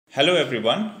Hello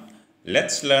everyone,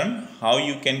 let's learn how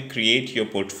you can create your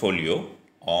portfolio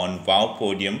on WAO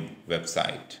Podium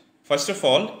website. First of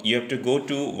all, you have to go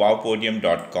to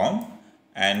wowpodium.com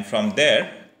and from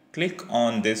there click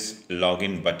on this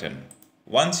login button.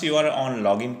 Once you are on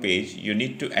login page, you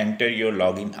need to enter your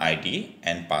login ID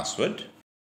and password.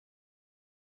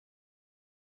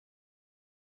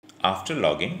 After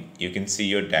login, you can see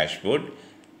your dashboard,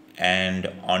 and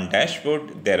on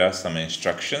dashboard there are some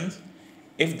instructions.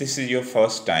 If this is your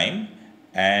first time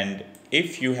and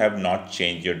if you have not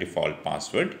changed your default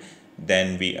password,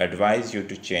 then we advise you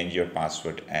to change your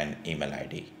password and email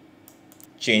ID.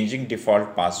 Changing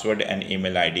default password and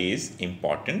email ID is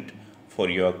important for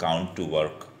your account to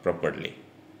work properly.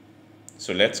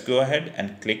 So let's go ahead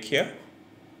and click here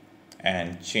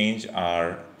and change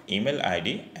our email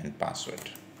ID and password.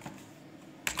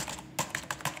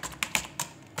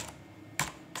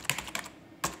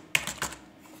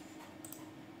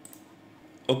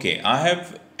 Okay, I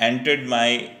have entered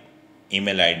my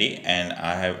email ID and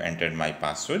I have entered my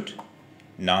password.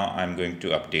 Now I'm going to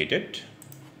update it.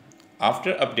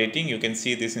 After updating, you can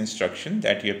see this instruction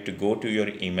that you have to go to your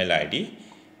email ID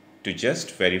to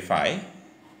just verify.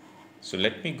 So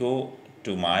let me go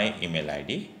to my email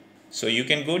ID. So you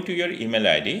can go to your email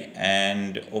ID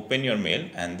and open your mail,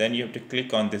 and then you have to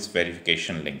click on this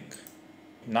verification link.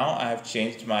 Now I have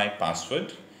changed my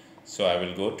password. So I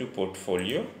will go to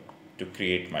portfolio to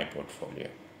create my portfolio.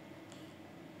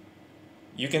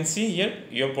 You can see here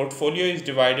your portfolio is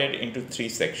divided into three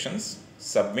sections: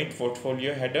 submit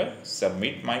portfolio header,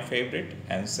 submit my favorite,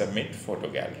 and submit photo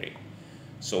gallery.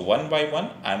 So one by one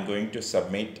I'm going to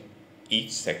submit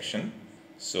each section.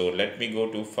 So let me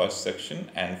go to first section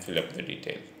and fill up the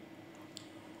detail.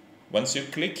 Once you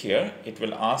click here, it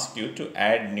will ask you to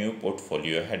add new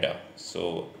portfolio header.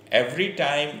 So every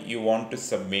time you want to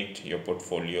submit your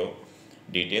portfolio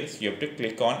details, you have to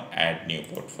click on add new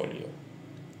portfolio.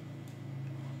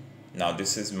 Now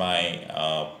this is my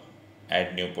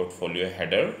add new portfolio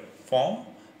header form.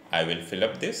 I will fill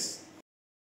up this.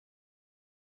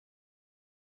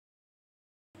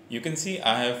 You can see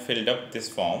I have filled up this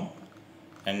form,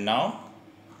 and now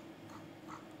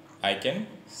I can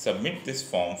submit this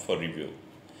form for review.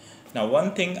 Now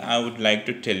one thing I would like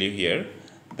to tell you here,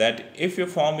 that if your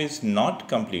form is not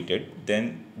completed,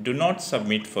 then do not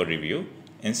submit for review.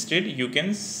 Instead, you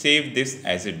can save this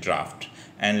as a draft,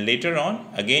 and later on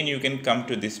again you can come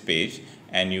to this page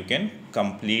and you can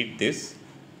complete this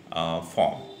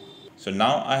form. So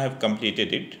now I have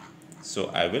completed it,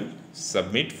 so I will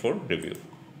submit for review,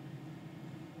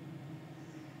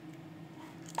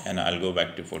 and I'll go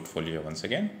back to portfolio once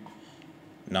again.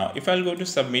 Now if I'll go to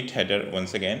submit header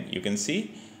once again, you can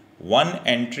see one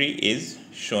entry is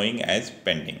showing as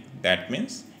pending. That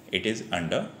means it is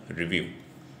under review.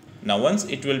 Now once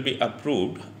it will be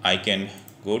approved, I can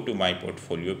go to my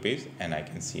portfolio page and I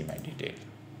can see my detail.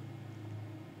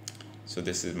 So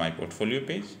this is my portfolio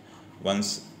page.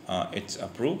 Once it's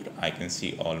approved, I can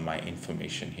see all my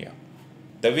information here.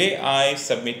 The way I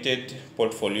submitted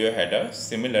portfolio header,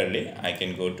 similarly I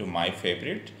can go to my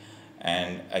favorite,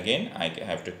 and again I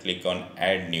have to click on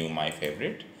add new my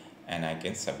favorite, and I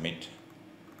can submit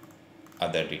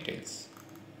other details.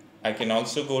 I can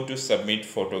also go to submit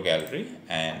photo gallery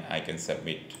and I can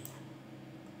submit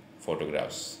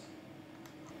photographs.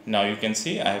 Now you can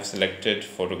see I have selected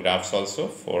photographs also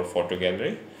for photo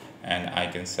gallery, and I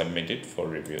can submit it for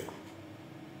review.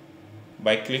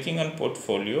 By clicking on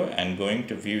portfolio and going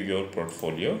to view your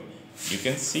portfolio, you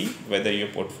can see whether your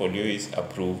portfolio is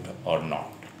approved or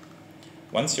not.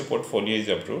 Once your portfolio is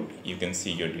approved, you can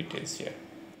see your details here.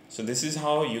 So this is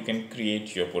how you can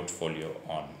create your portfolio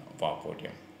on WAO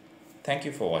Podium. Thank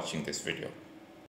you for watching this video.